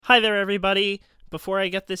Hi there, everybody. Before I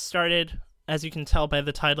get this started, as you can tell by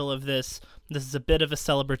the title of this is a bit of a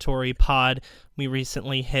celebratory pod. We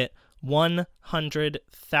recently hit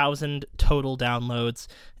 100,000 total downloads.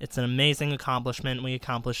 It's an amazing accomplishment. We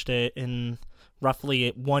accomplished it in roughly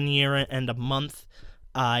 1 year and a month.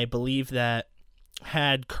 I believe that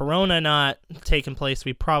had Corona not taken place,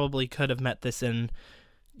 we probably could have met this in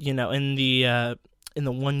the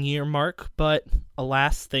 1 year mark, but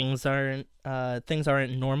alas, things aren't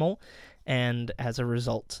normal, and as a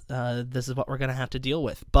result, this is what we're going to have to deal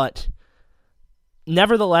with. But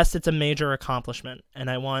nevertheless, it's a major accomplishment, and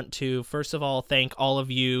I want to first of all thank all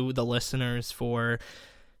of you, the listeners, for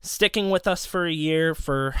sticking with us for a year,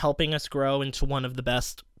 for helping us grow into one of the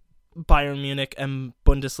best Bayern Munich and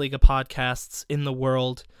Bundesliga podcasts in the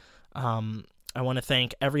world. I want to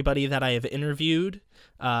thank everybody that I have interviewed.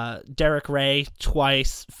 Derek Ray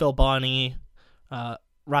twice, Phil Bonney,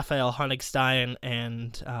 Raphael Honigstein,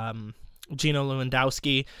 and Gino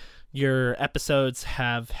Lewandowski. Your episodes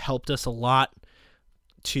have helped us a lot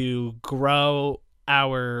to grow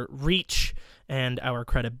our reach and our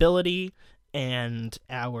credibility and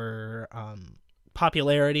our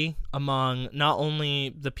popularity among not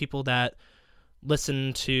only the people that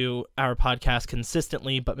listen to our podcast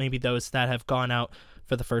consistently, but maybe those that have gone out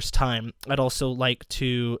for the first time. I'd also like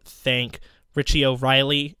to thank Richie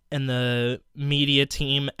O'Reilly and the media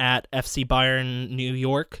team at FC Bayern New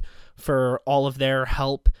York for all of their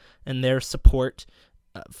help and their support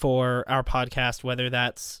for our podcast, whether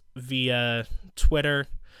that's via Twitter,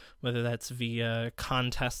 whether that's via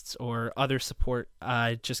contests or other support.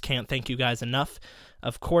 I just can't thank you guys enough.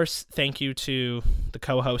 Of course, thank you to the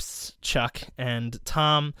co-hosts, Chuck and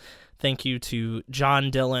Tom. Thank you to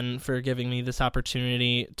John Dillon for giving me this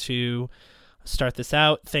opportunity to start this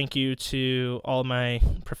out. Thank you to all my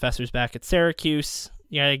professors back at Syracuse,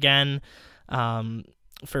 yet again,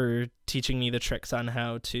 for teaching me the tricks on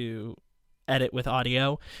how to edit with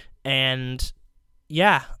audio. And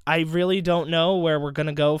yeah, I really don't know where we're going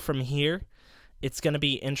to go from here. It's going to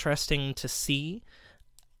be interesting to see,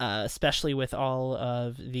 especially with all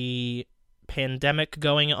of the pandemic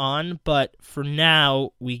going on. But for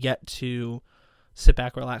now, we get to sit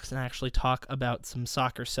back, relax, and actually talk about some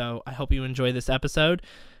soccer. So I hope you enjoy this episode,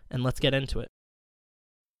 and let's get into it.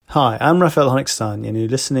 Hi, I'm Raphael Honigstein, and you're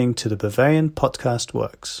listening to the Bavarian Podcast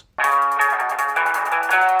Works.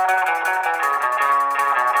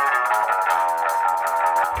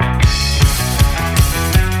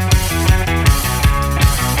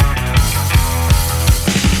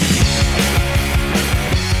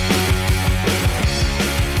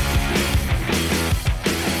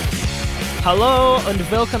 Hello and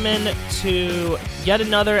welcome in to yet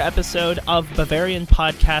another episode of Bavarian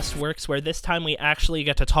Podcast Works, where this time we actually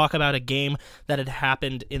get to talk about a game that had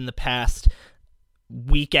happened in the past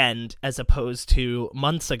weekend as opposed to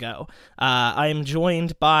months ago. I am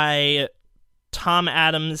joined by Tom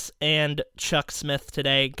Adams and Chuck Smith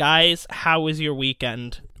today. Guys, how was your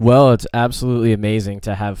weekend? Well, it's absolutely amazing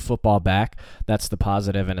to have football back. That's the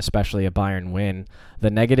positive, and especially a Bayern win. The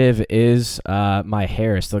negative is my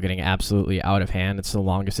hair is still getting absolutely out of hand. It's the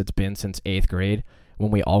longest it's been since 8th grade,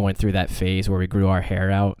 when we all went through that phase where we grew our hair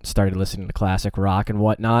out, started listening to classic rock and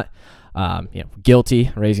whatnot.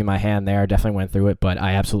 Guilty, raising my hand there. Definitely went through it, but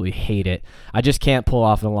I absolutely hate it. I just can't pull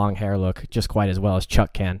off the long hair look just quite as well as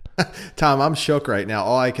Chuck can. Tom, I'm shook right now.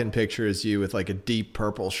 All I can picture is you with like a deep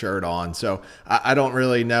purple shirt on. So I don't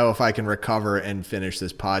really know if I can recover and finish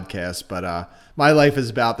this podcast, but my life is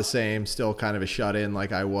about the same. Still kind of a shut-in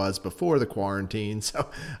like I was before the quarantine. So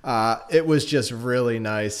it was just really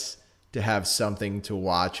nice to have something to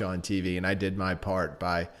watch on TV, and I did my part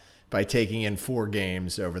by taking in 4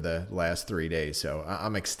 games over the last 3 days. So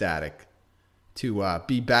I'm ecstatic to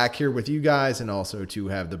be back here with you guys and also to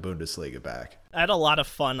have the Bundesliga back. I had a lot of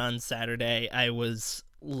fun on Saturday. I was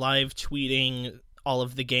live tweeting all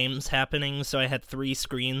of the games happening, so I had 3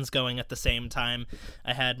 screens going at the same time.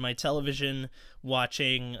 I had my television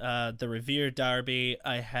watching the Revier Derby.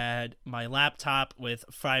 I had my laptop with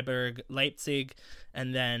Freiburg Leipzig,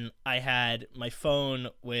 and then I had my phone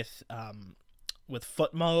with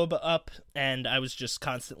FootMob up, and I was just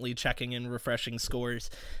constantly checking and refreshing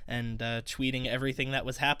scores and tweeting everything that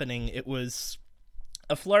was happening. It was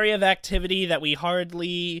a flurry of activity that we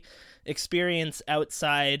hardly experience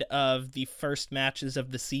outside of the first matches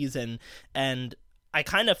of the season, and I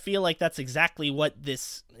kind of feel like that's exactly what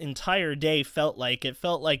this entire day felt like. It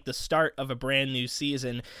felt like the start of a brand new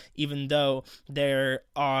season, even though there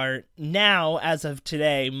are now, as of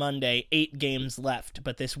today, Monday, 8 games left.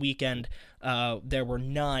 But this weekend, there were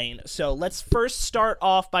 9. So let's first start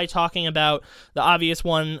off by talking about the obvious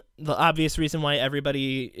reason why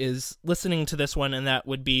everybody is listening to this one, and that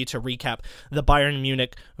would be to recap the Bayern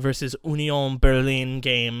Munich versus Union Berlin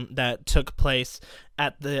game that took place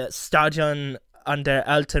at the Stadion an der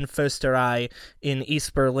Alten Försterei in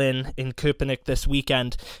East Berlin in Köpenick this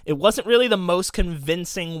weekend. It wasn't really the most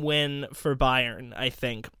convincing win for Bayern, I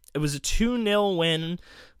think. It was a 2-0 win,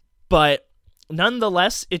 but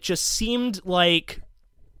nonetheless, it just seemed like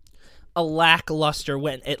a lackluster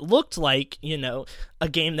win. It looked like, a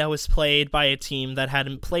game that was played by a team that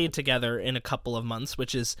hadn't played together in a couple of months,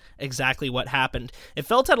 which is exactly what happened. It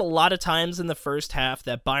felt at a lot of times in the first half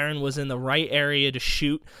that Bayern was in the right area to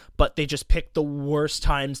shoot, but they just picked the worst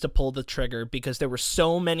times to pull the trigger because there were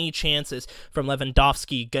so many chances from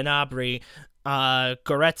Lewandowski, Gnabry,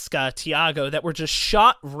 Goretzka, Thiago that were just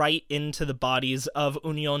shot right into the bodies of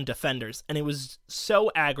Union defenders, and it was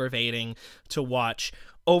so aggravating to watch.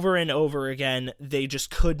 Over and over again, they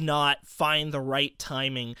just could not find the right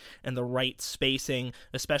timing and the right spacing,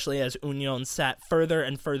 especially as Union sat further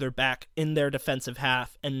and further back in their defensive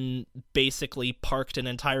half and basically parked an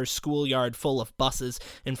entire schoolyard full of buses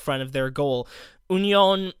in front of their goal.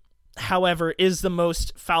 Union, however, is the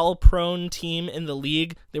most foul-prone team in the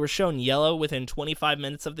league. They were shown yellow within 25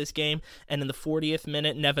 minutes of this game, and in the 40th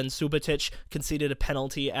minute, Neven Subotic conceded a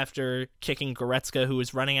penalty after kicking Goretzka, who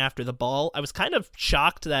was running after the ball. I was kind of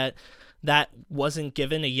shocked that wasn't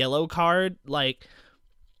given a yellow card. Like,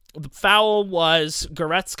 the foul was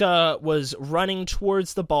Goretzka was running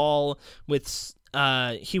towards the ball with...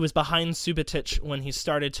 he was behind Subotic when he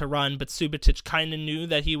started to run, but Subotic kind of knew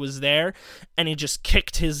that he was there, and he just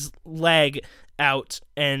kicked his leg out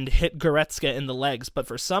and hit Goretzka in the legs. But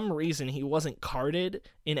for some reason, he wasn't carded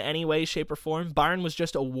in any way, shape, or form. Bayern was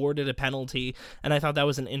just awarded a penalty, and I thought that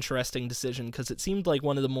was an interesting decision because it seemed like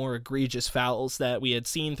one of the more egregious fouls that we had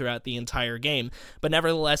seen throughout the entire game. But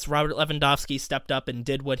nevertheless, Robert Lewandowski stepped up and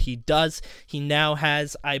did what he does. He now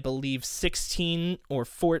has, I believe, 16 or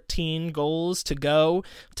 14 goals to go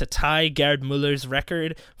to tie Gerd Muller's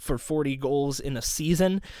record for 40 goals in a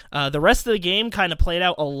season. The rest of the game kind of played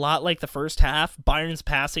out a lot like the first half. Bayern's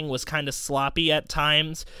passing was kind of sloppy at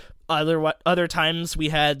times. Other times we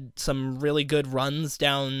had some really good runs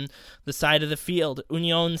down the side of the field.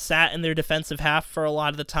 Union sat in their defensive half for a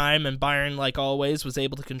lot of the time, and Bayern, like always, was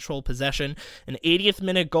able to control possession. An 80th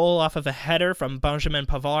minute goal off of a header from Benjamin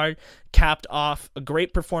Pavard capped off a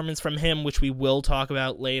great performance from him, which we will talk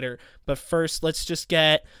about later. But first, let's just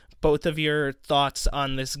get both of your thoughts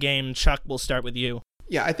on this game. Chuck, we'll start with you.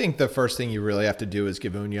 Yeah, I think the first thing you really have to do is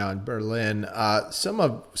give Union Berlin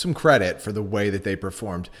some credit for the way that they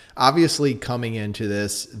performed. Obviously, coming into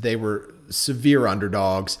this, they were severe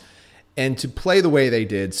underdogs, and to play the way they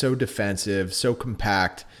did, so defensive, so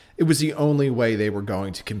compact, it was the only way they were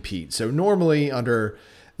going to compete. So normally, under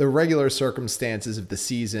the regular circumstances of the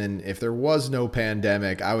season, if there was no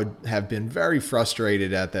pandemic, I would have been very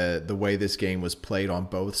frustrated at the way this game was played on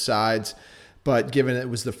both sides. But given it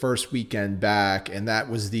was the first weekend back and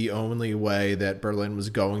that was the only way that Berlin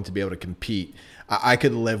was going to be able to compete, I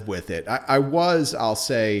could live with it. I was, I'll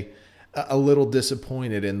say, a little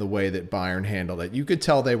disappointed in the way that Bayern handled it. You could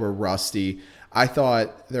tell they were rusty. I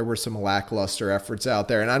thought there were some lackluster efforts out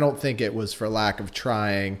there, and I don't think it was for lack of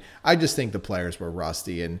trying. I just think the players were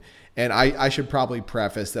rusty. And I should probably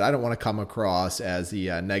preface that I don't want to come across as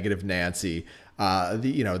the negative Nancy.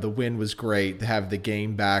 The win was great. To have the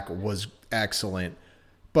game back was excellent.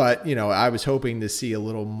 But, I was hoping to see a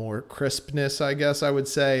little more crispness, I guess I would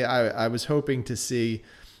say. I was hoping to see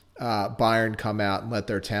Bayern come out and let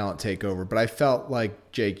their talent take over. But I felt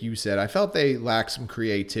like, Jake, you said, I felt they lacked some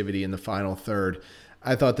creativity in the final third.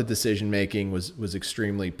 I thought the decision-making was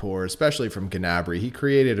extremely poor, especially from Gnabry. He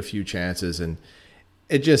created a few chances, and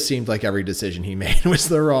it just seemed like every decision he made was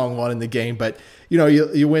the wrong one in the game. But,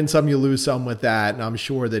 you win some, you lose some with that. And I'm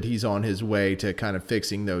sure that he's on his way to kind of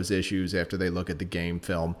fixing those issues after they look at the game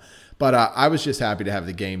film. But I was just happy to have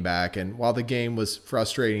the game back. And while the game was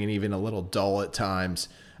frustrating and even a little dull at times,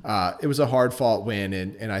 it was a hard-fought win.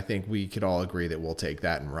 And I think we could all agree that we'll take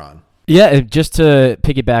that and run. Yeah, just to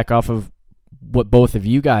piggyback off of what both of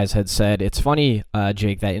you guys had said, it's funny,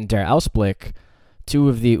 Jake, that in Der Ausblick, two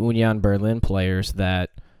of the Union Berlin players that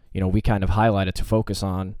we kind of highlighted to focus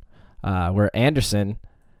on were Anderson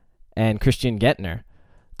and Christian Gentner,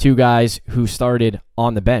 two guys who started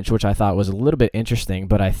on the bench, which I thought was a little bit interesting.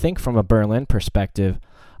 But I think from a Berlin perspective,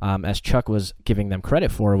 as Chuck was giving them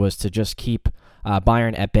credit for, was to just keep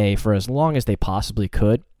Bayern at bay for as long as they possibly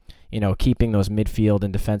could, keeping those midfield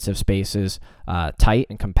and defensive spaces tight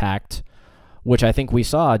and compact, which I think we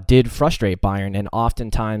saw did frustrate Bayern and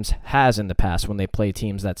oftentimes has in the past when they play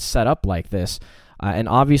teams that set up like this. And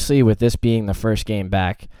obviously with this being the first game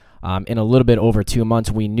back in a little bit over 2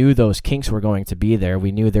 months, we knew those kinks were going to be there.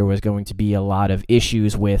 We knew there was going to be a lot of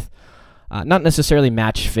issues with not necessarily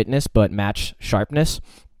match fitness, but match sharpness.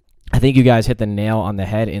 I think you guys hit the nail on the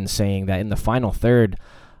head in saying that in the final third,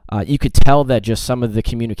 you could tell that just some of the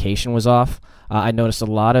communication was off. I noticed a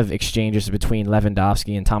lot of exchanges between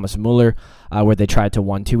Lewandowski and Thomas Müller where they tried to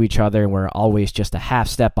 1-2 each other and were always just a half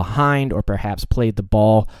step behind, or perhaps played the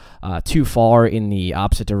ball too far in the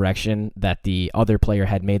opposite direction that the other player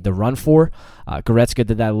had made the run for. Goretzka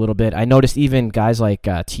did that a little bit. I noticed even guys like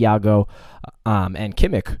Thiago and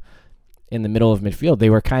Kimmich in the middle of midfield, they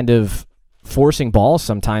were kind of forcing balls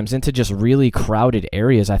sometimes into just really crowded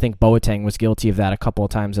areas. I think Boateng was guilty of that a couple of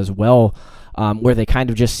times as well, where they kind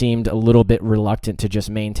of just seemed a little bit reluctant to just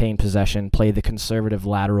maintain possession, play the conservative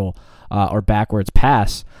lateral or backwards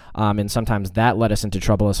pass, and sometimes that led us into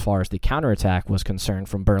trouble as far as the counterattack was concerned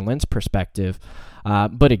from Berlin's perspective.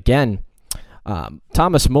 But again,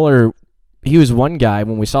 Thomas Müller, he was one guy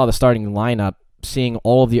when we saw the starting lineup, seeing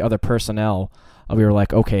all of the other personnel, we were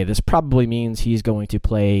like, okay, this probably means he's going to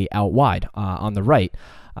play out wide on the right,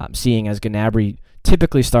 seeing as Gnabry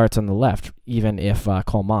typically starts on the left, even if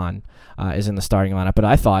Coman is in the starting lineup. But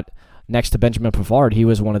I thought next to Benjamin Pavard, he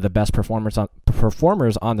was one of the best performers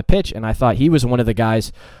on the pitch, and I thought he was one of the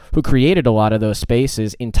guys who created a lot of those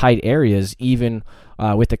spaces in tight areas, even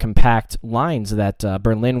with the compact lines that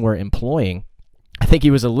Berlin were employing. I think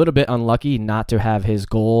he was a little bit unlucky not to have his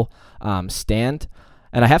goal stand.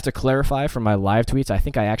 And I have to clarify from my live tweets, I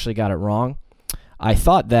think I actually got it wrong. I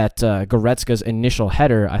thought that Goretzka's initial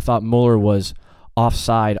header, I thought Müller was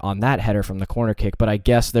offside on that header from the corner kick, but I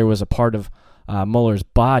guess there was a part of Müller's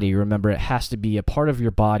body. Remember, it has to be a part of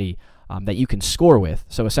your body that you can score with.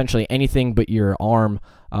 So essentially anything but your arm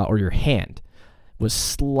or your hand was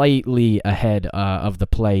slightly ahead of the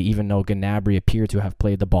play, even though Gnabry appeared to have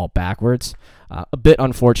played the ball backwards. A bit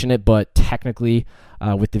unfortunate, but technically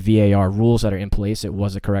with the VAR rules that are in place, it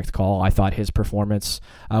was a correct call. I thought his performance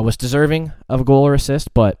was deserving of a goal or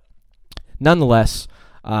assist, but nonetheless,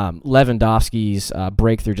 Lewandowski's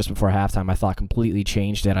breakthrough just before halftime, I thought completely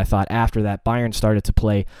changed it. I thought after that, Bayern started to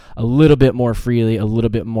play a little bit more freely, a little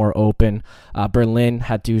bit more open. Berlin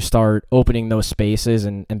had to start opening those spaces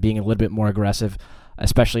and being a little bit more aggressive,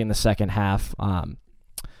 especially in the second half.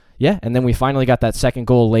 And then we finally got that second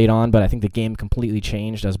goal late on, but I think the game completely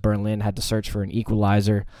changed as Berlin had to search for an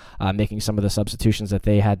equalizer, making some of the substitutions that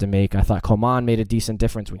they had to make. I thought Coman made a decent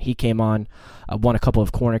difference when he came on, won a couple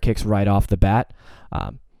of corner kicks right off the bat.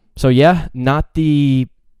 Not the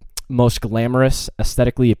most glamorous,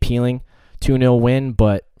 aesthetically appealing 2-0 win,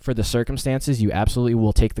 but for the circumstances, you absolutely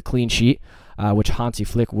will take the clean sheet, which Hansi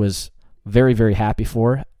Flick was very, very happy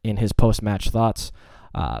for in his post-match thoughts.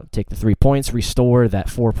 Take the 3 points, restore that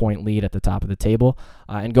 4-point lead at the top of the table,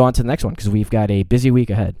 and go on to the next one because we've got a busy week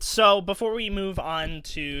ahead. So before we move on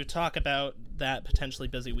to talk about that potentially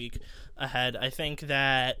busy week ahead, I think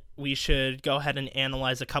that we should go ahead and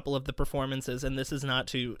analyze a couple of the performances, and this is not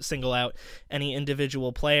to single out any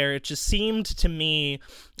individual player. It just seemed to me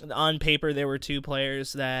on paper there were two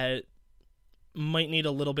players that might need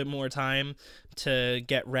a little bit more time to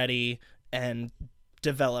get ready and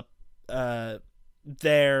develop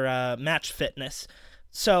their match fitness.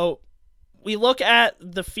 So we look at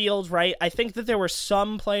the field, right? I think that there were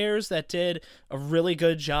some players that did a really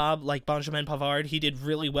good job, like Benjamin Pavard. He did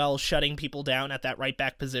really well shutting people down at that right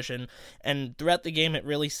back position, and throughout the game it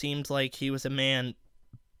really seemed like he was a man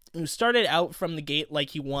who started out from the gate like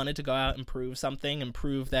he wanted to go out and prove something and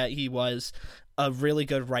prove that he was a really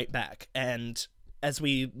good right back. And as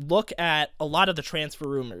we look at a lot of the transfer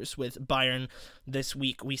rumors with Bayern this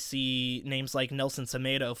week, we see names like Nelson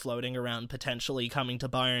Semedo floating around potentially coming to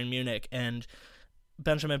Bayern Munich, and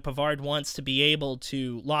Benjamin Pavard wants to be able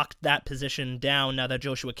to lock that position down now that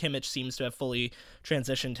Joshua Kimmich seems to have fully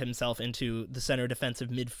transitioned himself into the center defensive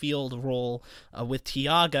midfield role with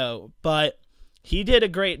Thiago. But he did a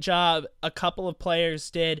great job. A couple of players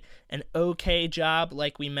did an okay job,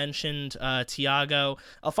 like we mentioned, Thiago.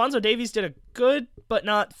 Alphonso Davies did a good but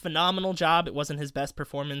not phenomenal job. It wasn't his best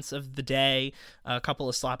performance of the day. A couple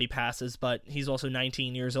of sloppy passes, but he's also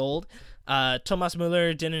 19 years old. Thomas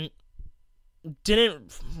Müller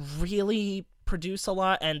didn't really produce a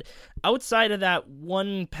lot, and outside of that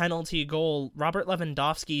one penalty goal, Robert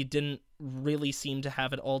Lewandowski didn't really seem to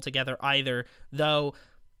have it all together either, though,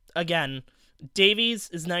 again, Davies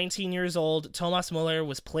is 19 years old. Thomas Muller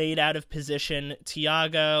was played out of position.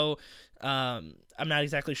 Thiago, I'm not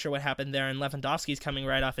exactly sure what happened there, and Lewandowski's coming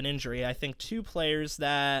right off an injury. I think two players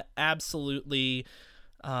that absolutely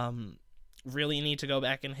really need to go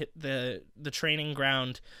back and hit the training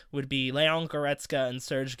ground would be Leon Goretzka and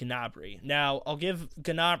Serge Gnabry. Now, I'll give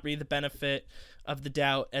Gnabry the benefit of the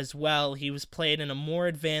doubt as well. He was played in a more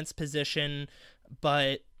advanced position,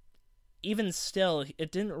 but even still,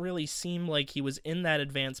 it didn't really seem like he was in that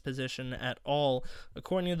advanced position at all.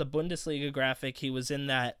 According to the Bundesliga graphic, he was in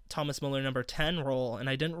that Thomas Muller number 10 role, and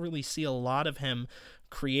I didn't really see a lot of him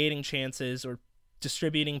creating chances or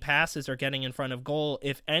distributing passes or getting in front of goal.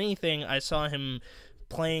 If anything, I saw him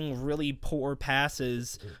playing really poor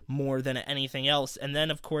passes more than anything else. And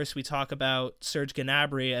then, of course, we talk about Serge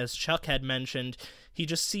Gnabry, as Chuck had mentioned. He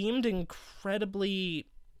just seemed incredibly,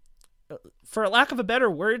 for lack of a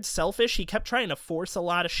better word, selfish. He kept trying to force a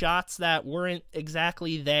lot of shots that weren't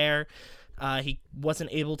exactly there. He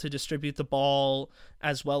wasn't able to distribute the ball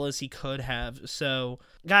as well as he could have. So,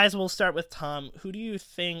 guys, we'll start with Tom. Who do you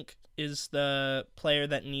think is the player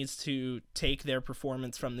that needs to take their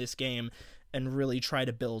performance from this game and really try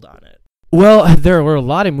to build on it? Well, there were a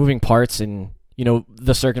lot of moving parts in,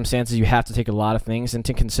 the circumstances. You have to take a lot of things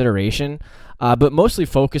into consideration, but mostly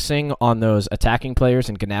focusing on those attacking players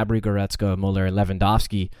in Gnabry, Goretzka, Muller, and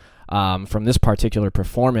Lewandowski from this particular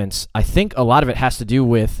performance. I think a lot of it has to do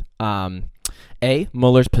with,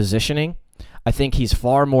 Muller's positioning. I think he's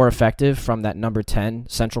far more effective from that number 10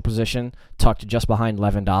 central position, tucked just behind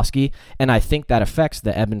Lewandowski, and I think that affects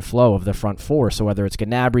the ebb and flow of the front four. So whether it's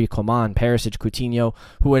Gnabry, Coman, Perisic, Coutinho,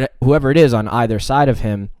 whoever it is on either side of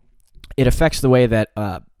him, it affects the way that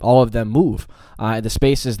all of them move, the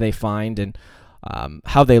spaces they find, and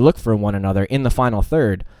how they look for one another in the final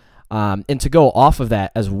third. And to go off of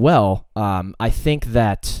that as well, I think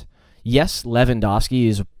that, yes, Lewandowski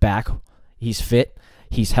is back. He's fit.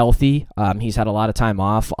 He's healthy. He's had a lot of time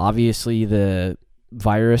off. Obviously, the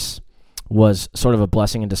virus was sort of a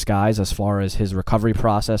blessing in disguise as far as his recovery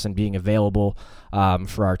process and being available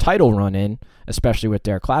for our title run-in, especially with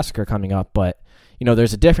Der Klassiker coming up. But,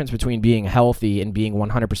 there's a difference between being healthy and being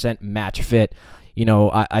 100% match fit.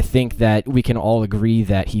 I think that we can all agree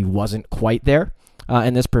that he wasn't quite there.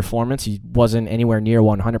 In this performance, he wasn't anywhere near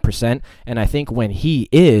 100%, and I think when he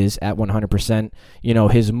is at 100%,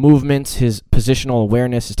 his movements, his positional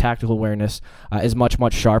awareness, his tactical awareness is much,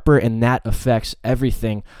 much sharper, and that affects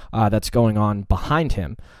everything that's going on behind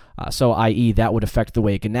him. So, i.e., that would affect the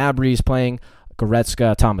way Gnabry is playing,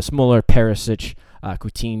 Goretzka, Thomas Muller, Perisic,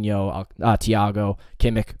 Coutinho, Thiago,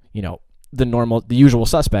 Kimmich, the usual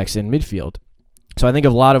suspects in midfield. So I think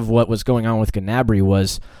a lot of what was going on with Gnabry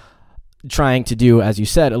was trying to do, as you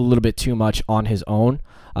said, a little bit too much on his own,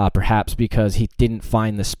 perhaps because he didn't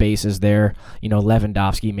find the spaces there.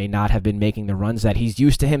 Lewandowski may not have been making the runs that he's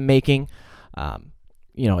used to him making,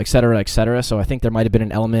 et cetera, et cetera. So I think there might have been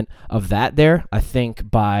an element of that there. I think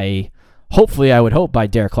I would hope by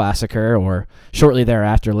Der Klassiker or shortly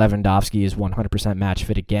thereafter, Lewandowski is 100% match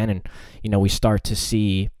fit again, and, we start to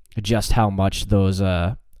see just how much those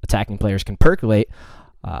attacking players can percolate,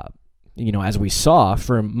 as we saw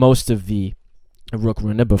for most of the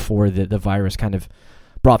Rückrunde before the virus kind of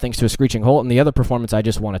brought things to a screeching halt. And the other performance I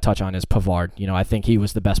just want to touch on is Pavard. I think he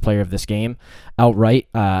was the best player of this game outright.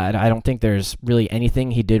 I don't think there's really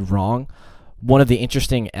anything he did wrong. One of the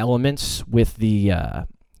interesting elements with the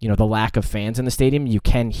lack of fans in the stadium, you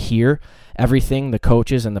can hear everything the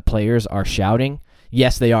coaches and the players are shouting.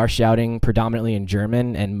 Yes, they are shouting predominantly in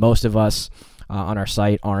German, and most of us on our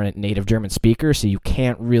site aren't native German speakers, so you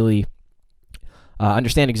can't really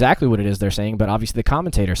understand exactly what it is they're saying, but obviously the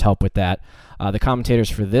commentators help with that. The commentators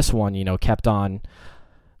for this one, kept on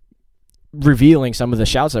revealing some of the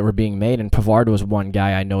shouts that were being made, and Pavard was one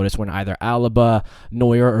guy I noticed when either Alaba,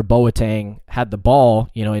 Neuer, or Boateng had the ball,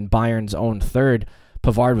 in Bayern's own third.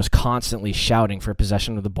 Pavard was constantly shouting for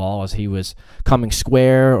possession of the ball as he was coming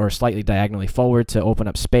square or slightly diagonally forward to open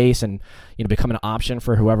up space and become an option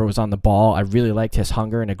for whoever was on the ball. I really liked his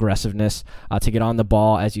hunger and aggressiveness to get on the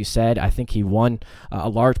ball. As you said, I think he won a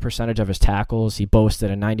large percentage of his tackles. He boasted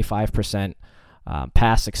a 95%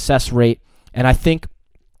 pass success rate. And I think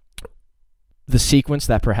the sequence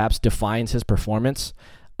that perhaps defines his performance,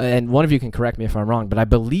 and one of you can correct me if I'm wrong, but I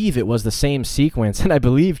believe it was the same sequence, and I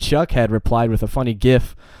believe Chuck had replied with a funny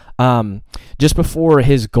gif just before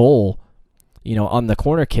his goal, on the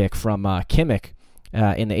corner kick from Kimmich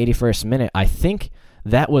in the 81st minute. I think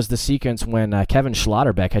that was the sequence when Kevin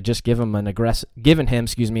Schlotterbeck had just given him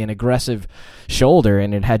an aggressive shoulder,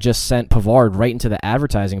 and it had just sent Pavard right into the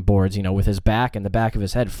advertising boards, with his back and the back of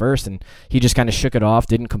his head first, and he just kind of shook it off,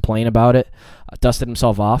 didn't complain about it, dusted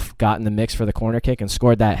himself off, got in the mix for the corner kick, and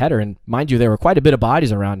scored that header. And mind you, there were quite a bit of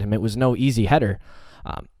bodies around him. It was no easy header.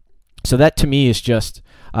 So that to me is just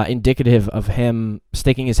indicative of him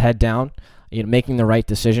sticking his head down, making the right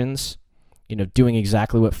decisions, doing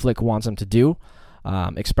exactly what Flick wants him to do,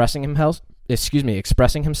 expressing himself,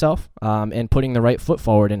 and putting the right foot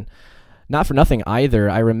forward. And not for nothing either,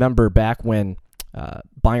 I remember back when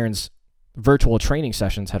Bayern's virtual training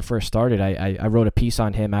sessions had first started, I wrote a piece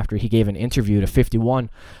on him after he gave an interview to 51,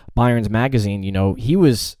 Bayern's magazine.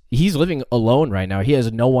 He's living alone right now. He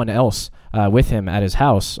has no one else with him at his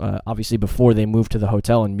house, obviously before they moved to the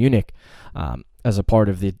hotel in Munich as a part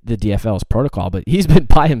of the DFL's protocol. But he's been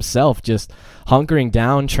by himself, just hunkering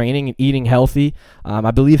down, training and eating healthy.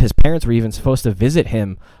 I believe his parents were even supposed to visit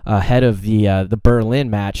him ahead of the Berlin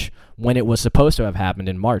match when it was supposed to have happened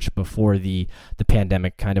in March, before the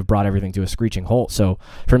pandemic kind of brought everything to a screeching halt. So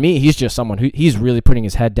for me, he's just someone he's really putting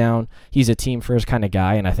his head down. He's a team first kind of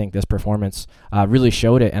guy, and I think this performance really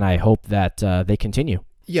showed it, and I hope that they continue.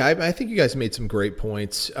 Yeah, I think you guys made some great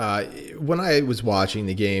points. When I was watching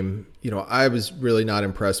the game, I was really not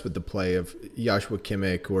impressed with the play of Joshua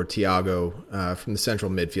Kimmich or Thiago from the central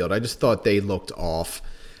midfield. I just thought they looked off.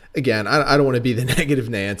 Again, I don't want to be the negative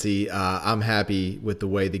Nancy. I'm happy with the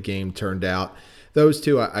way the game turned out. Those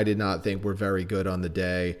two I did not think were very good on the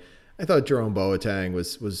day. I thought Jerome Boateng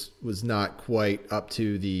was not quite up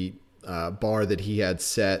to the bar that he had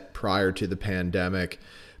set prior to the pandemic.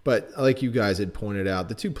 But like you guys had pointed out,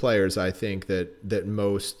 the two players I think that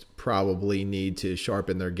most probably need to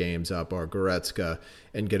sharpen their games up are Goretzka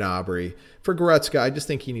and Gnabry. For Goretzka, I just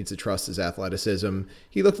think he needs to trust his athleticism.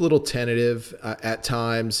 He looked a little tentative at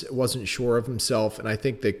times, wasn't sure of himself, and I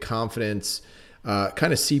think the confidence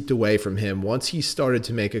kind of seeped away from him once he started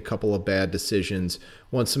to make a couple of bad decisions.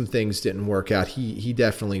 Once some things didn't work out, he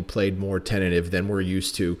definitely played more tentative than we're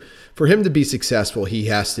used to. For him to be successful, he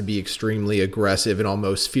has to be extremely aggressive and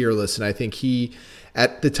almost fearless. And I think he,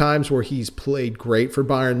 at the times where he's played great for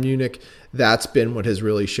Bayern Munich, that's been what has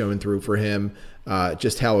really shown through for him.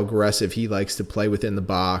 Just how aggressive he likes to play within the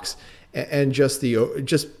box, and just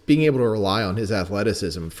being able to rely on his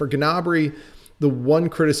athleticism. For Gnabry, the one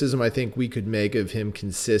criticism I think we could make of him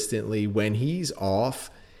consistently when he's off,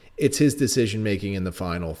 it's his decision-making in the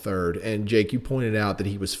final third. And Jake, you pointed out that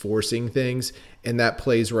he was forcing things, and that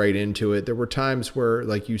plays right into it. There were times where,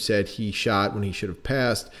 like you said, he shot when he should have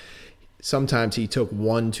passed. Sometimes he took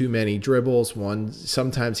one too many dribbles.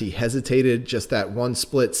 Sometimes he hesitated just that one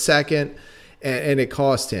split second, and it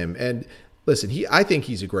cost him. And listen, I think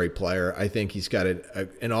he's a great player. I think he's got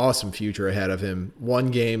an awesome future ahead of him.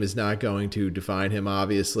 One game is not going to define him,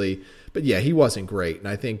 obviously. But yeah, he wasn't great. And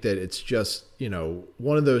I think that it's just,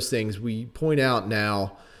 one of those things we point out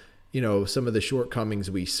now, some of the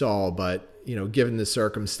shortcomings we saw. But, given the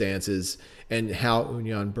circumstances and how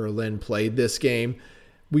Union Berlin played this game,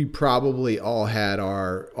 we probably all had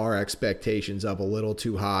our expectations up a little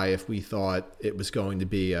too high if we thought it was going to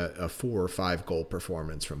be a 4 or 5 goal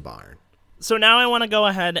performance from Bayern. So now I want to go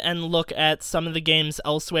ahead and look at some of the games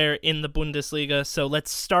elsewhere in the Bundesliga. So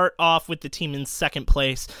let's start off with the team in second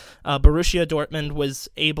place. Borussia Dortmund was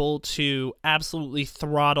able to absolutely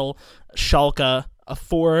throttle Schalke, a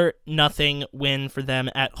 4-0 win for them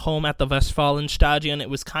at home at the Westfalenstadion. It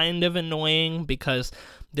was kind of annoying because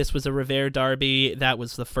this was a Revier derby. That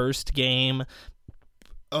was the first game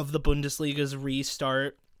of the Bundesliga's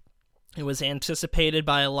restart. It was anticipated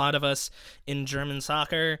by a lot of us in German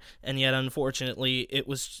soccer, and yet unfortunately it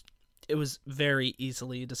was very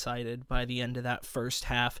easily decided by the end of that first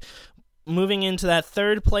half. Moving into that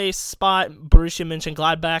third place spot, Borussia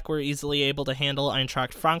Mönchengladbach were easily able to handle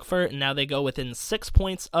Eintracht Frankfurt, and now they go within 6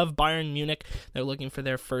 points of Bayern Munich. They're looking for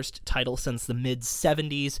their first title since the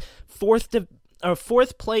mid-70s.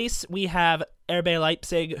 Fourth place, we have RB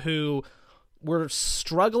Leipzig, who were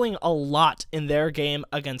struggling a lot in their game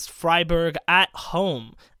against Freiburg at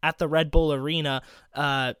home at the Red Bull Arena.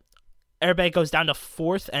 RB goes down to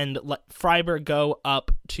 4th, and Freiburg go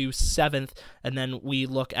up to 7th. And then we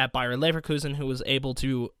look at Bayer Leverkusen, who was able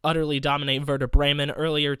to utterly dominate Werder Bremen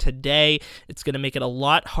earlier today. It's going to make it a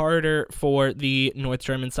lot harder for the North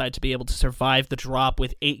German side to be able to survive the drop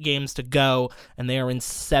with 8 games to go, and they are in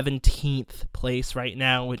 17th place right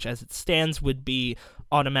now, which as it stands would be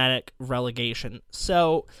automatic relegation.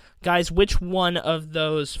 So, guys, which one of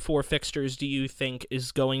those 4 fixtures do you think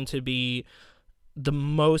is going to be the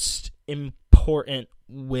most important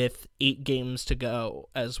with 8 games to go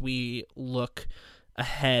as we look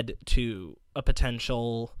ahead to a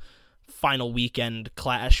potential final weekend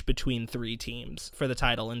clash between three teams for the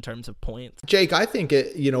title in terms of points. Jake, I think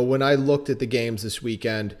when I looked at the games this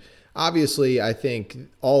weekend, obviously I think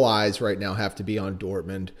all eyes right now have to be on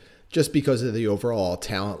Dortmund just because of the overall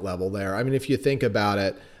talent level there. I mean, if you think about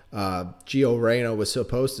it, Gio Reyna was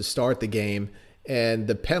supposed to start the game, and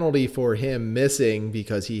the penalty for him missing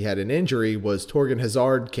because he had an injury was Torgan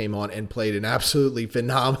Hazard came on and played an absolutely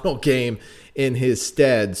phenomenal game in his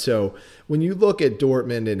stead. So when you look at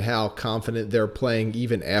Dortmund and how confident they're playing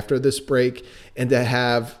even after this break, and to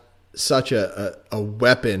have such a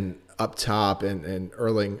weapon up top and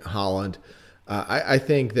Erling Haaland, I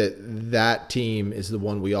think that team is the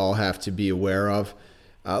one we all have to be aware of.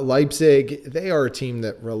 Leipzig, they are a team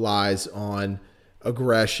that relies on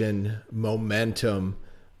aggression, momentum,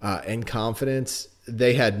 and confidence.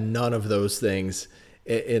 They had none of those things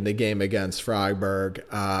in the game against Freiburg.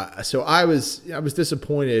 So I was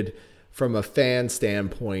disappointed from a fan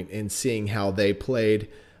standpoint in seeing how they played.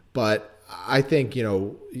 But I think,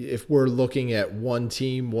 if we're looking at one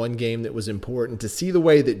team, one game that was important, to see the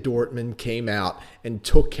way that Dortmund came out and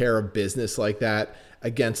took care of business like that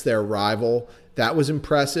against their rival, that was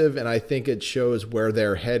impressive. And I think it shows where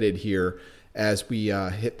they're headed here as we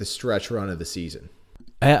hit the stretch run of the season.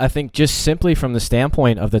 I think just simply from the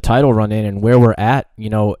standpoint of the title run in and where we're at,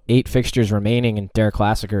 8 fixtures remaining and Der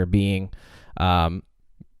Klassiker being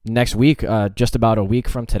next week, just about a week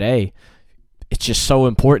from today, it's just so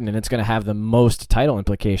important, and it's going to have the most title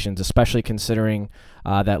implications, especially considering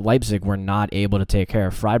that Leipzig were not able to take care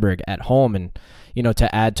of Freiburg at home. And,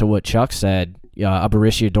 to add to what Chuck said, a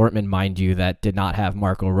Borussia Dortmund, mind you, that did not have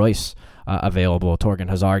Marco Reus available. Torgan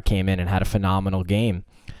Hazard came in and had a phenomenal game.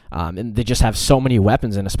 And they just have so many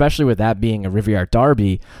weapons, and especially with that being a Riviera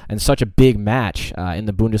derby and such a big match in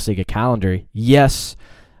the Bundesliga calendar, yes,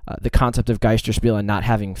 the concept of Geisterspiel and not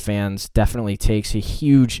having fans definitely takes a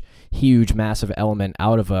huge, massive element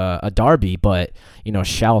out of a derby, but,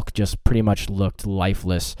 Schalke just pretty much looked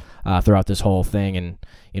lifeless throughout this whole thing, and,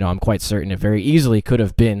 I'm quite certain it very easily could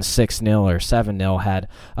have been 6-0 or 7-0 had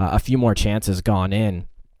a few more chances gone in,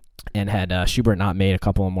 and had Schubert not made a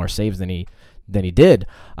couple of more saves than he did.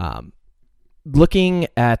 Looking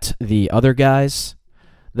at the other guys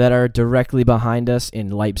that are directly behind us in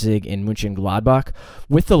Leipzig and Mönchengladbach,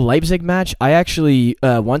 with the Leipzig match, I actually,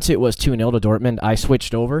 once it was 2-0 to Dortmund, I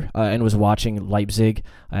switched over and was watching Leipzig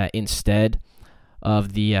instead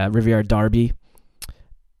of the Riviera derby.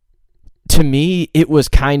 To me, it was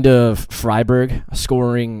kind of Freiburg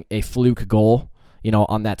scoring a fluke goal,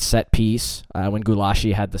 on that set piece when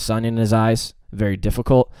Gulaschi had the sun in his eyes. Very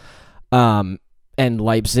difficult. And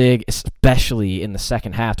Leipzig, especially in the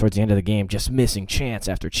second half, towards the end of the game, just missing chance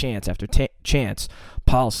after chance after chance.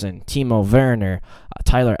 Paulsen, Timo Werner,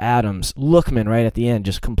 Tyler Adams, Lookman right at the end,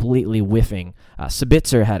 just completely whiffing.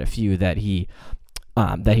 Sabitzer had a few that he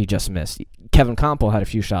just missed. Kevin Campbell had a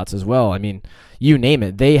few shots as well. I mean, you name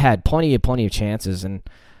it. They had plenty of chances, and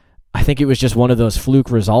I think it was just one of those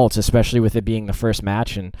fluke results, especially with it being the first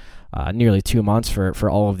match in nearly 2 months for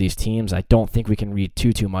all of these teams. I don't think we can read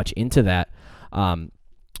too much into that.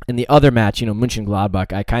 In the other match,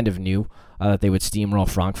 Mönchengladbach, I kind of knew that they would steamroll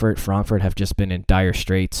Frankfurt. Frankfurt have just been in dire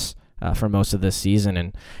straits for most of this season,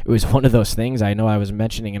 and it was one of those things I know I was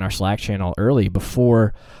mentioning in our Slack channel early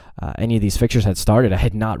before any of these fixtures had started. I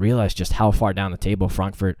had not realized just how far down the table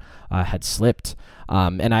Frankfurt had slipped.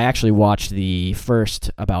 And I actually watched the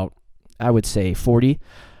first about, I would say,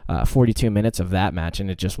 42 minutes of that match,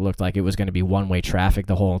 and it just looked like it was going to be one-way traffic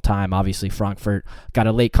the whole time. Obviously, Frankfurt got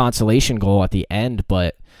a late consolation goal at the end,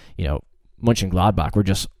 but, Mönchengladbach were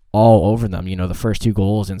just all over them. The first 2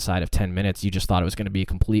 goals inside of 10 minutes, you just thought it was going to be a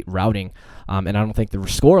complete routing. And I don't think the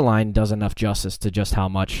scoreline does enough justice to just how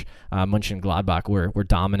much Mönchengladbach were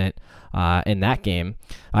dominant in that game.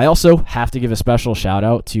 I also have to give a special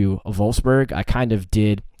shout-out to Wolfsburg. I kind of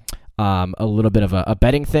did a little bit of a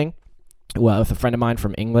betting thing with a friend of mine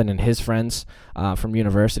from England and his friends from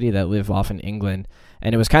university that live off in England.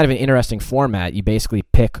 And it was kind of an interesting format. You basically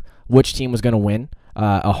pick which team was going to win,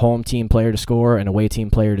 a home team player to score, an away team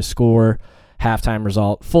player to score, halftime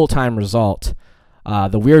result, full-time result.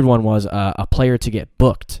 The weird one was a player to get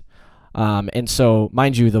booked. And so,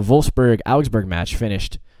 mind you, the Wolfsburg-Augsburg match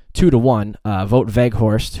finished 2-1. Wout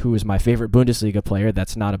Weghorst, who is my favorite Bundesliga player,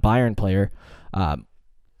 that's not a Bayern player,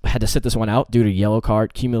 had to sit this one out due to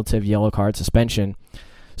cumulative yellow card suspension.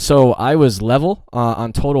 So I was level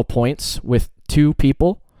on total points with 2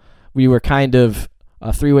 people. We were kind of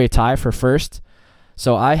a 3-way tie for first.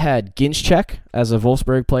 So I had Ginczek as a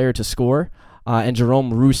Wolfsburg player to score, and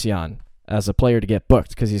Jerome Roussian as a player to get booked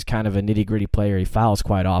because he's kind of a nitty-gritty player. He fouls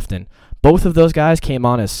quite often. Both of those guys came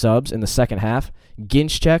on as subs in the second half.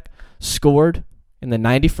 Ginczek scored in the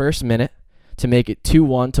 91st minute to make it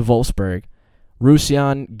 2-1 to Wolfsburg.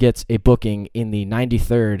 Rusjan gets a booking in the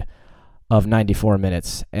 93rd of 94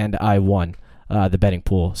 minutes, and I won the betting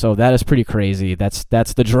pool. So that is pretty crazy. That's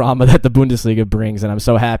the drama that the Bundesliga brings, and I'm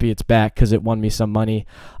so happy it's back because it won me some money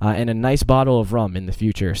and a nice bottle of rum in the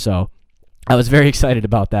future. So I was very excited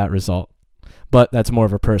about that result, but that's more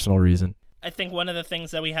of a personal reason. I think one of the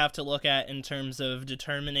things that we have to look at in terms of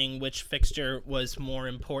determining which fixture was more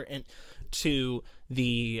important to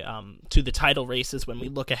the title races when we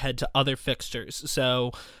look ahead to other fixtures.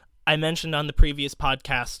 So I mentioned on the previous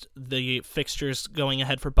podcast the fixtures going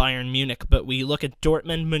ahead for Bayern Munich, but we look at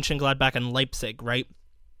Dortmund, Mönchengladbach, and Leipzig, right?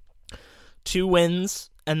 2 wins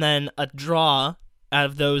and then a draw out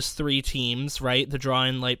of those 3 teams, right? The draw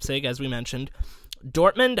in Leipzig, as we mentioned.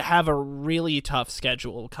 Dortmund have a really tough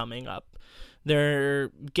schedule coming up. Their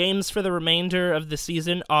games for the remainder of the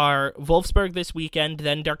season are Wolfsburg this weekend,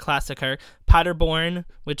 then Der Klassiker, Paderborn,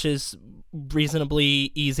 which is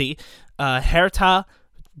reasonably easy, Hertha,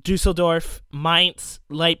 Düsseldorf, Mainz,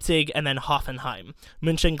 Leipzig, and then Hoffenheim.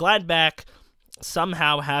 Mönchengladbach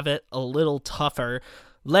somehow have it a little tougher.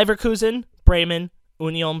 Leverkusen, Bremen,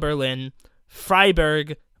 Union Berlin,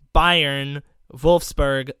 Freiburg, Bayern,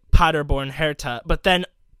 Wolfsburg, Paderborn, Hertha. But then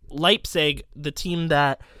Leipzig, the team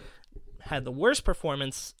that had the worst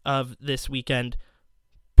performance of this weekend,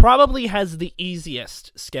 probably has the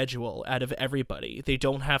easiest schedule out of everybody. They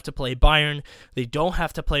don't have to play Bayern. They don't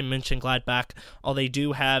have to play Mönchengladbach. All they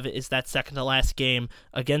do have is that second-to-last game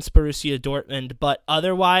against Borussia Dortmund. But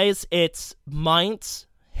otherwise, it's Mainz,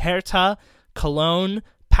 Hertha, Cologne,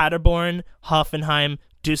 Paderborn, Hoffenheim,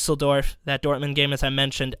 Düsseldorf, that Dortmund game as I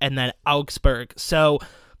mentioned, and then Augsburg. So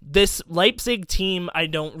this Leipzig team I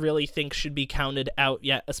don't really think should be counted out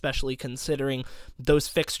yet, especially considering those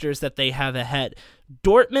fixtures that they have ahead.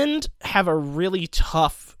 Dortmund have a really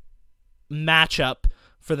tough matchup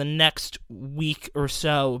for the next week or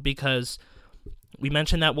so because we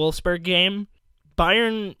mentioned that Wolfsburg game.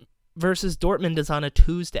 Bayern versus Dortmund is on a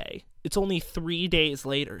Tuesday. It's only 3 days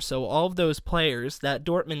later, so all of those players, that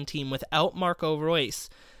Dortmund team without Marco Reus,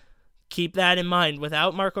 keep that in mind.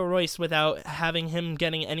 Without Marco Reus, without having him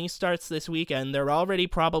getting any starts this weekend, they're already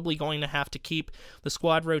probably going to have to keep the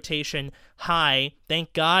squad rotation high.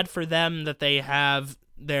 Thank God for them that they have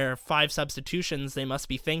their 5 substitutions. They must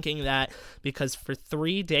be thinking that, because for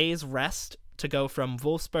 3 days rest to go from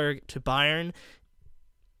Wolfsburg to Bayern,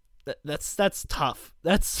 that's tough.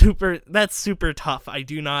 That's super tough. I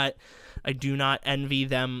do not envy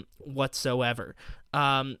them whatsoever.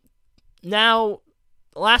 Now,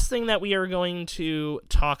 the last thing that we are going to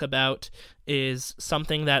talk about is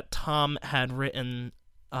something that Tom had written.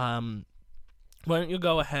 Why don't you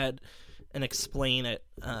go ahead and explain it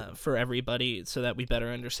for everybody so that we better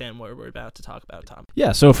understand what we're about to talk about, Tom?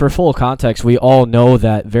 Yeah, so for full context, we all know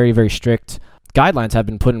that very, very strict guidelines have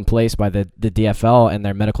been put in place by the DFL and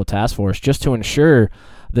their medical task force just to ensure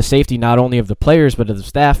the safety not only of the players but of the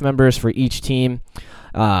staff members for each team.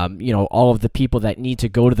 All of the people that need to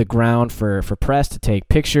go to the ground for press to take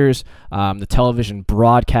pictures, the television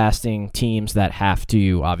broadcasting teams that have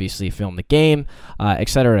to obviously film the game, et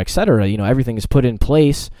cetera, et cetera. Everything is put in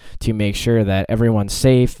place to make sure that everyone's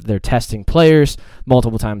safe. They're testing players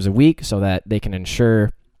multiple times a week so that they can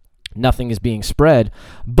ensure nothing is being spread.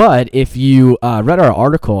 But if you read our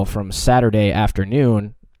article from Saturday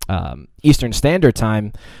afternoon, Eastern Standard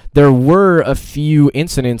Time, there were a few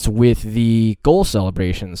incidents with the goal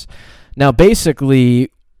celebrations. Now,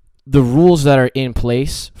 basically, the rules that are in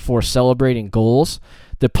place for celebrating goals,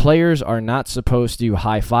 the players are not supposed to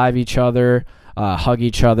high-five each other, hug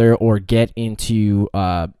each other, or get into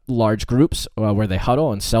large groups where they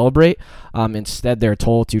huddle and celebrate. Instead, they're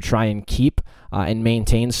told to try and keep and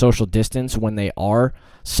maintain social distance when they are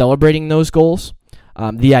celebrating those goals.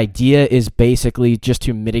 The idea is basically just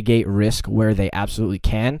to mitigate risk where they absolutely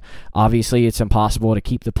can. Obviously, it's impossible to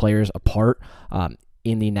keep the players apart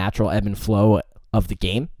in the natural ebb and flow of the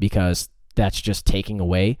game because that's just taking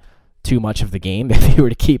away too much of the game if you were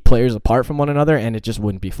to keep players apart from one another, and it just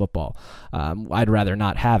wouldn't be football. I'd rather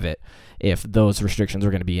not have it if those restrictions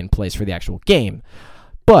are going to be in place for the actual game.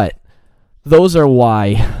 But those are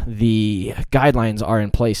why the guidelines are in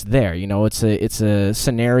place there. It's a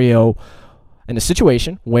scenario and a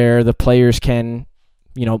situation where the players can,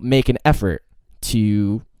 make an effort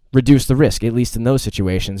to reduce the risk, at least in those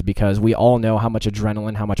situations, because we all know how much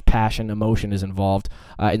adrenaline, how much passion, emotion is involved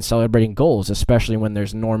in celebrating goals, especially when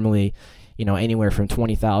there's normally, anywhere from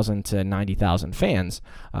 20,000 to 90,000 fans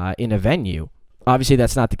in a venue. Obviously,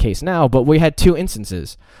 that's not the case now, but we had two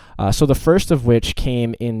instances. So the first of which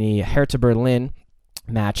came in the Hertha Berlin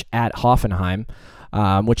match at Hoffenheim,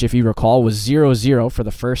 which, if you recall, was 0-0 for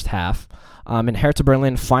the first half. And Hertha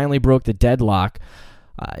Berlin finally broke the deadlock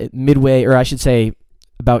midway, or I should say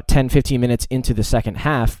about 10-15 minutes into the second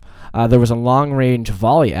half. There was a long-range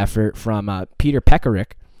volley effort from Peter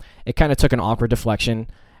Pekarik. It kind of took an awkward deflection,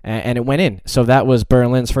 and it went in. So that was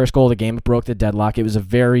Berlin's first goal of the game. It broke the deadlock. It was a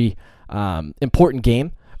very important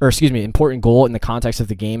goal in the context of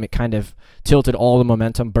the game. It kind of tilted all the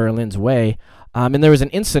momentum Berlin's way. And there was an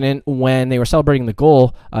incident when they were celebrating the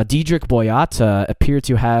goal. Diedrich Boyata appeared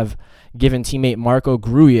to have given teammate Marko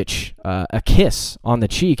Grujic a kiss on the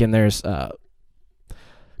cheek, and there's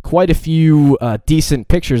quite a few decent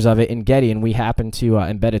pictures of it in Getty, and we happened to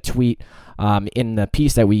embed a tweet in the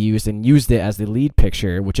piece that we used and used it as the lead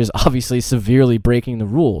picture, which is obviously severely breaking the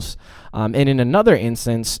rules. And in another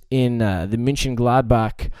instance, in the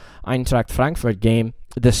Mönchengladbach Eintracht Frankfurt game,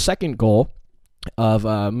 the second goal of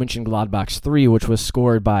Mönchengladbach's 3, which was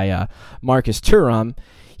scored by Marcus Thuram,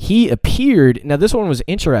 he appeared. Now, this one was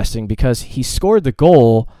interesting because he scored the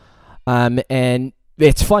goal, and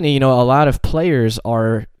it's funny, a lot of players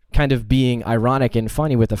are kind of being ironic and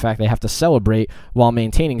funny with the fact they have to celebrate while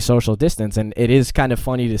maintaining social distance, and it is kind of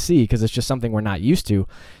funny to see because it's just something we're not used to.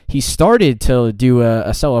 He started to do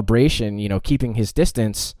a celebration, keeping his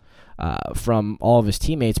distance from all of his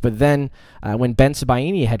teammates, but then when Ben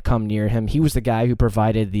Sebaini had come near him, he was the guy who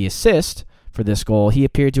provided the assist for this goal. He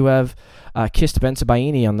appeared to have kissed Ben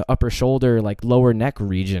Sebaini on the upper shoulder, lower neck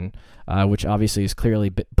region, which obviously is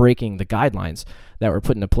clearly breaking the guidelines that were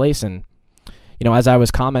put into place. And as I was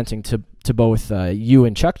commenting to both you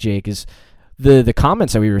and Chuck, Jake, is the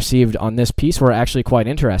comments that we received on this piece were actually quite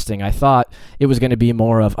interesting. I thought it was going to be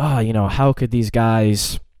more of, how could these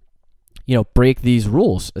guys, break these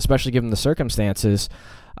rules, especially given the circumstances,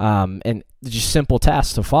 and just simple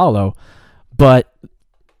tasks to follow. But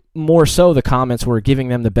more so, the comments were giving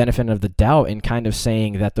them the benefit of the doubt and kind of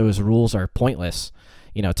saying that those rules are pointless,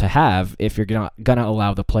 to have if you're gonna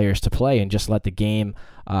allow the players to play and just let the game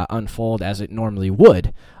unfold as it normally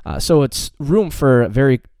would. So it's room for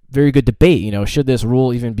very, very good debate. Should this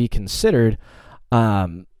rule even be considered?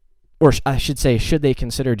 Or I should say, should they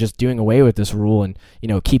consider just doing away with this rule and,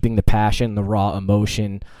 keeping the passion, the raw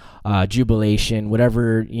emotion, jubilation,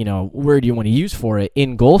 whatever, word you want to use for it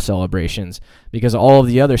in goal celebrations, because all of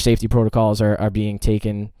the other safety protocols are being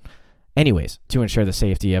taken anyways to ensure the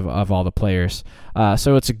safety of all the players.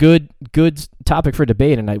 So it's a good topic for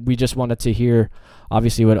debate, and we just wanted to hear,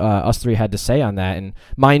 obviously, what us three had to say on that. And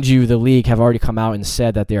mind you, the league have already come out and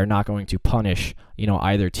said that they are not going to punish,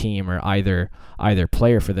 either team or either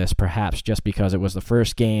player for this, perhaps just because it was the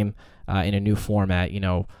first game in a new format,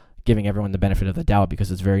 giving everyone the benefit of the doubt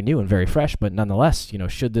because it's very new and very fresh. But nonetheless,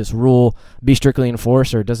 should this rule be strictly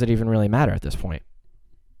enforced, or does it even really matter at this point?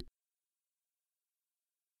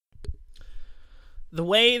 The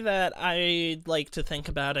way that I like to think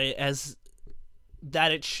about it as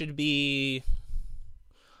that it should be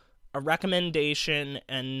a recommendation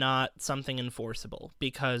and not something enforceable,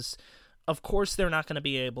 because of course they're not going to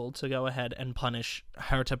be able to go ahead and punish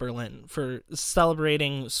Hertha Berlin for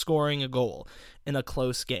celebrating scoring a goal in a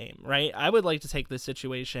close game, right? I would like to take this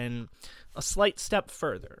situation a slight step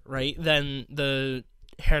further, right, than the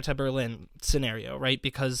Hertha Berlin scenario, right?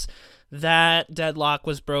 Because that deadlock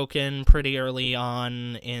was broken pretty early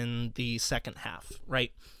on in the second half,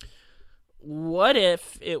 right? What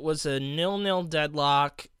if it was a 0-0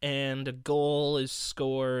 deadlock and a goal is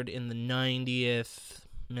scored in the 90th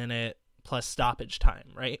minute plus stoppage time,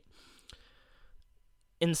 right?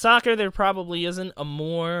 In soccer, there probably isn't a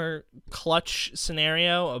more clutch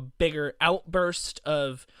scenario, a bigger outburst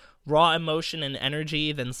of raw emotion and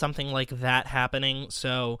energy than something like that happening.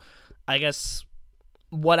 So I guess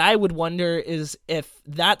what I would wonder is if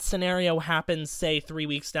that scenario happens, say, 3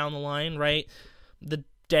 weeks down the line, right? The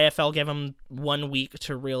DFL give them 1 week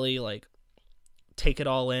to really, take it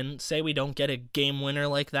all in. Say we don't get a game winner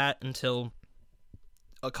like that until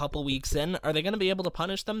a couple weeks in. Are they going to be able to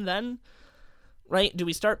punish them then? Right? Do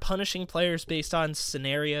we start punishing players based on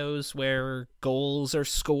scenarios where goals are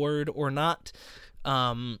scored or not?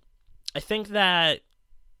 I think that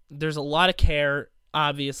there's a lot of care,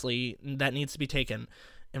 obviously, that needs to be taken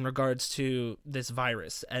in regards to this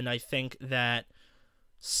virus. And I think that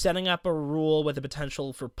setting up a rule with the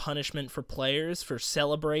potential for punishment for players for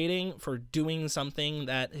celebrating, for doing something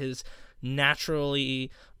that is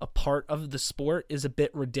naturally a part of the sport is a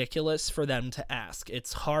bit ridiculous for them to ask.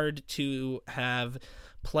 It's hard to have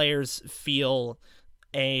players feel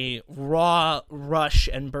a raw rush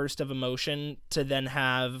and burst of emotion to then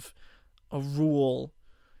have a rule,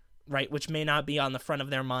 right, which may not be on the front of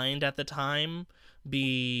their mind at the time,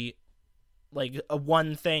 be like a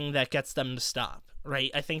one thing that gets them to stop,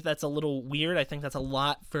 right? I think that's a little weird. I think that's a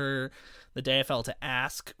lot for the DFL to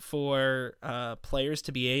ask for players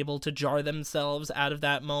to be able to jar themselves out of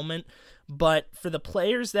that moment. But for the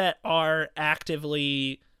players that are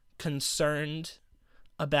actively concerned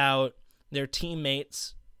about their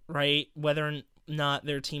teammates, right, whether or not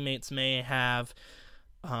their teammates may have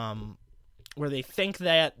where they think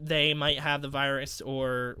that they might have the virus,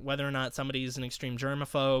 or whether or not somebody's an extreme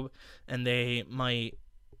germaphobe and they might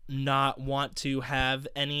not want to have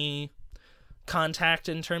any contact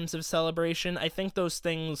in terms of celebration, I think those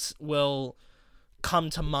things will come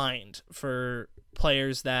to mind for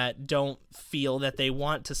players that don't feel that they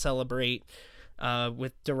want to celebrate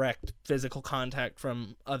with direct physical contact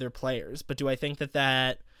from other players. But do I think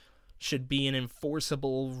that should be an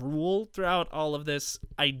enforceable rule throughout all of this?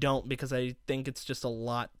 I don't, because I think it's just a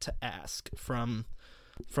lot to ask from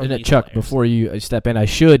and Chuck, players. Before you step in, I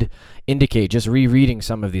should indicate, just rereading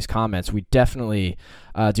some of these comments, we definitely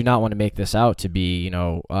do not want to make this out to be,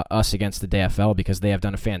 us against the DFL, because they have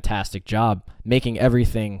done a fantastic job making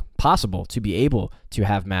everything possible to be able to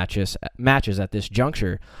have matches at this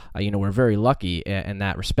juncture. We're very lucky in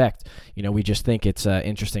that respect. We just think it's an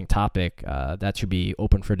interesting topic that should be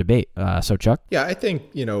open for debate. So, Chuck? Yeah, I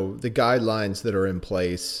think, the guidelines that are in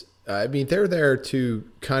place, they're there to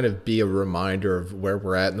kind of be a reminder of where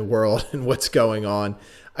we're at in the world and what's going on.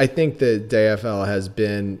 I think the DFL has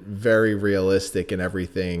been very realistic in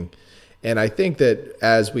everything. And I think that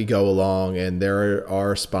as we go along and there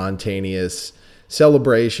are spontaneous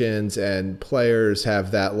celebrations and players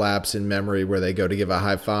have that lapse in memory where they go to give a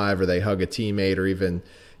high five or they hug a teammate or even,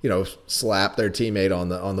 slap their teammate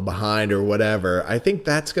on the behind or whatever, I think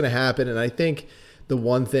that's going to happen. And I think the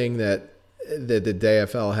one thing that the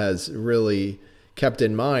DFL has really kept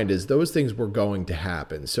in mind is those things were going to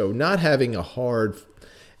happen. So not having a hard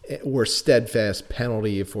or steadfast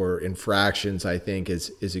penalty for infractions, I think,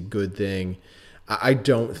 is a good thing. I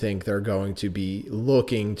don't think they're going to be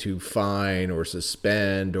looking to fine or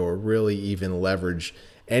suspend or really even leverage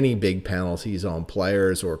any big penalties on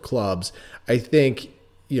players or clubs. I think,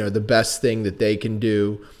 the best thing that they can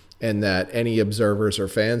do and that any observers or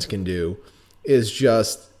fans can do is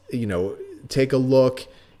just, take a look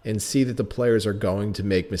and see that the players are going to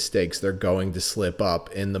make mistakes. They're going to slip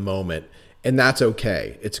up in the moment, and that's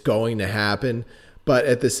okay. It's going to happen. But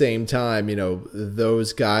at the same time,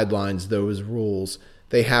 those guidelines, those rules,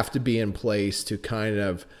 they have to be in place to kind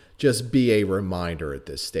of just be a reminder at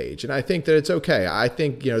this stage. And I think that it's okay. I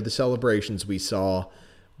think, the celebrations we saw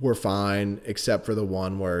were fine, except for the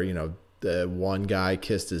one where, the one guy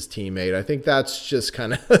kissed his teammate. I think that's just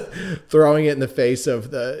kind of throwing it in the face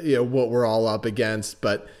of the, what we're all up against.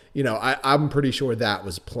 But, I'm pretty sure that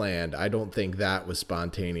was planned. I don't think that was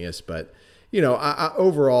spontaneous. But, I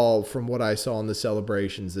overall, from what I saw in the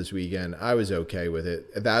celebrations this weekend, I was okay with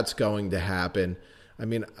it. That's going to happen.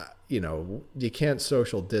 You can't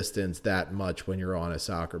social distance that much when you're on a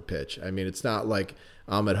soccer pitch. It's not like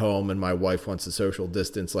I'm at home and my wife wants to social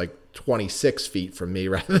distance like 26 feet from me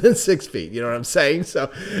rather than 6 feet. You know what I'm saying?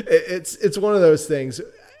 So it's one of those things.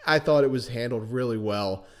 I thought it was handled really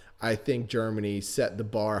well. I think Germany set the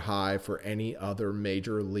bar high for any other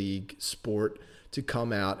major league sport to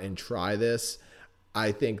come out and try this.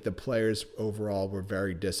 I think the players overall were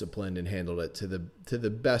very disciplined and handled it to the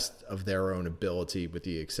best of their own ability, with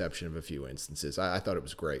the exception of a few instances. I thought it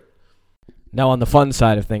was great. Now, on the fun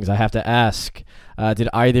side of things, I have to ask, did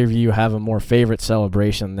either of you have a more favorite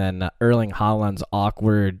celebration than Erling Haaland's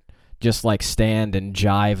awkward, just like stand and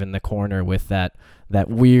jive in the corner with that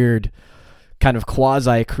weird kind of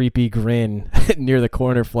quasi-creepy grin near the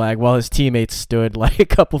corner flag while his teammates stood like a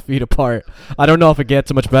couple feet apart? I don't know if it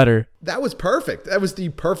gets much better. That was perfect. That was the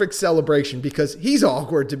perfect celebration because he's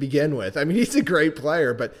awkward to begin with. He's a great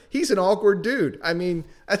player, but he's an awkward dude.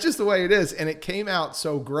 That's just the way it is. And it came out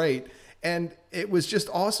so great. And it was just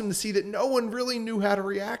awesome to see that no one really knew how to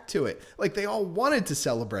react to it. Like, they all wanted to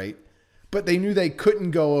celebrate, but they knew they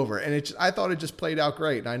couldn't go over. And I thought it just played out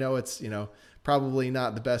great. And I know it's, probably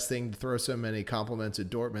not the best thing to throw so many compliments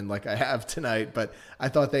at Dortmund like I have tonight, but I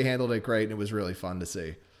thought they handled it great and it was really fun to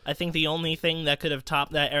see. I think the only thing that could have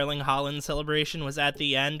topped that Erling Haaland celebration was at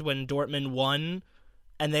the end when Dortmund won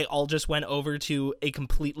and they all just went over to a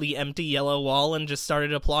completely empty yellow wall and just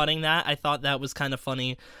started applauding that. I thought that was kind of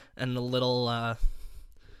funny and a little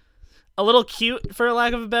cute for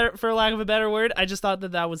lack of a better word. I just thought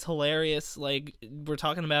that was hilarious. Like, we're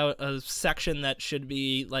talking about a section that should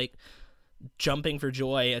be like jumping for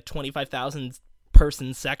joy, a 25,000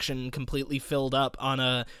 person section completely filled up on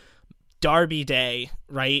a Derby day,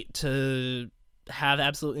 right? To have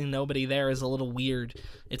absolutely nobody there is a little weird.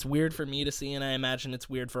 It's weird for me to see, and I imagine it's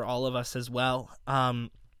weird for all of us as well.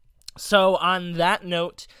 So on that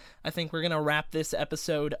note, I think we're going to wrap this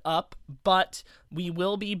episode up, but we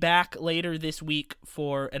will be back later this week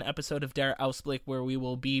for an episode of Der Ausblick where we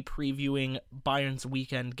will be previewing Bayern's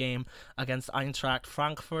weekend game against Eintracht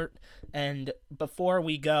Frankfurt. And before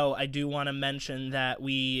we go, I do want to mention that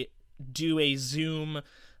we do a Zoom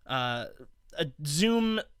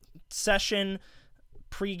session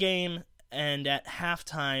pregame, and at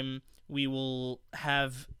halftime we will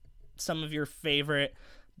have some of your favorite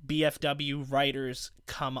BFW writers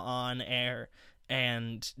come on air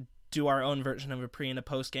and do our own version of a pre and a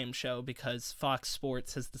post game show, because Fox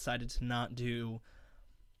Sports has decided to not do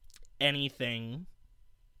anything,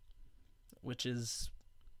 which is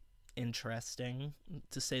interesting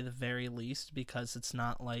to say the very least, because it's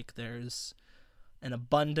not like there's an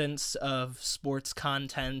abundance of sports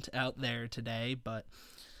content out there today. But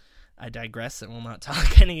I digress and will not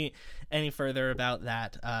talk any further about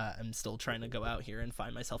that. I'm still trying to go out here and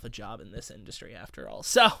find myself a job in this industry after all.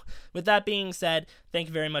 So, with that being said, thank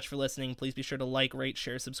you very much for listening. Please be sure to like, rate,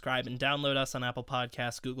 share, subscribe, and download us on Apple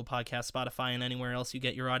Podcasts, Google Podcasts, Spotify, and anywhere else you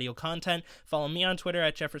get your audio content. Follow me on Twitter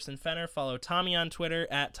at Jefferson Fenner. Follow Tommy on Twitter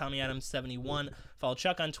at TommyAdams71. Follow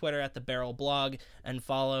Chuck on Twitter at The Barrel Blog. And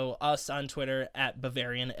follow us on Twitter at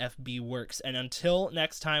BavarianFBWorks. And until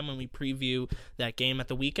next time when we preview that game at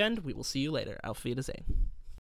the weekend, we will see you later. Auf Wiedersehen.